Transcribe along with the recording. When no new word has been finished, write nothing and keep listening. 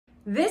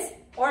This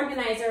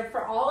organizer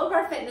for all of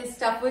our fitness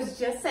stuff was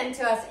just sent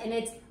to us and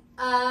it's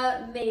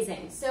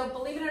amazing. So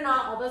believe it or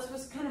not, all this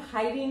was kind of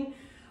hiding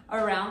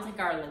around like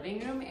our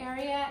living room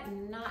area.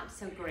 Not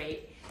so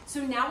great.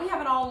 So now we have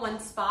it all in one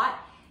spot.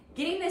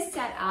 Getting this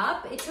set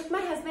up, it took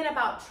my husband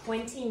about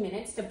 20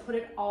 minutes to put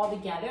it all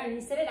together, and he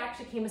said it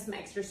actually came with some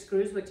extra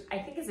screws, which I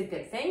think is a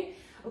good thing.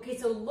 Okay,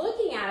 so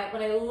looking at it,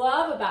 what I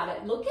love about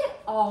it, look at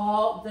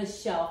all the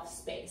shelf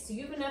space. So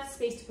you have enough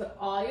space to put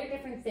all your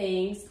different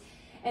things.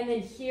 And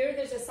then here,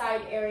 there's a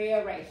side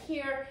area right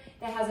here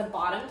that has a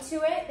bottom to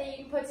it that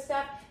you can put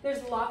stuff.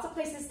 There's lots of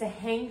places to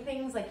hang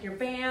things like your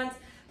bands,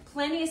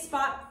 plenty of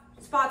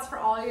spots for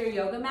all your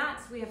yoga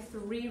mats. We have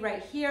 3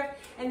 right here.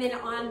 And then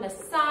on the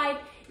side,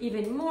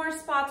 even more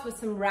spots with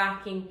some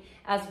racking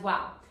as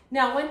well.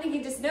 Now, one thing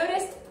you just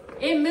noticed,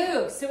 it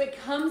moves. So it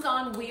comes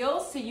on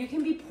wheels, so you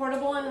can be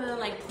portable and then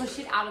like push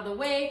it out of the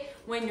way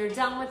when you're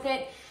done with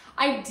it.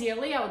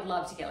 Ideally, I would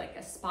love to get like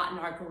a spot in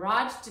our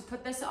garage to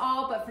put this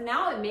all, but for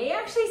now, it may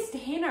actually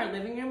stay in our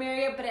living room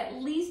area, but at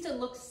least it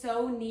looks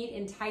so neat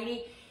and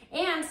tidy.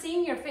 And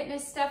seeing your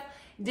fitness stuff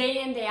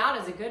day in, day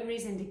out is a good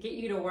reason to get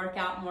you to work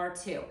out more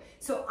too.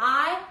 So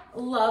I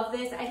love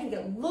this. I think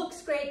it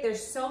looks great.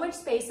 There's so much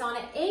space on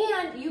it,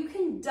 and you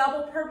can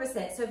double purpose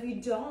it. So if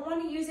you don't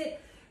want to use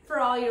it for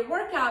all your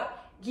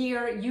workout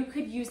gear, you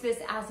could use this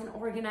as an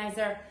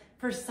organizer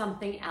for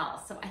something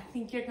else. So I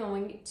think you're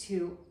going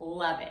to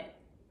love it.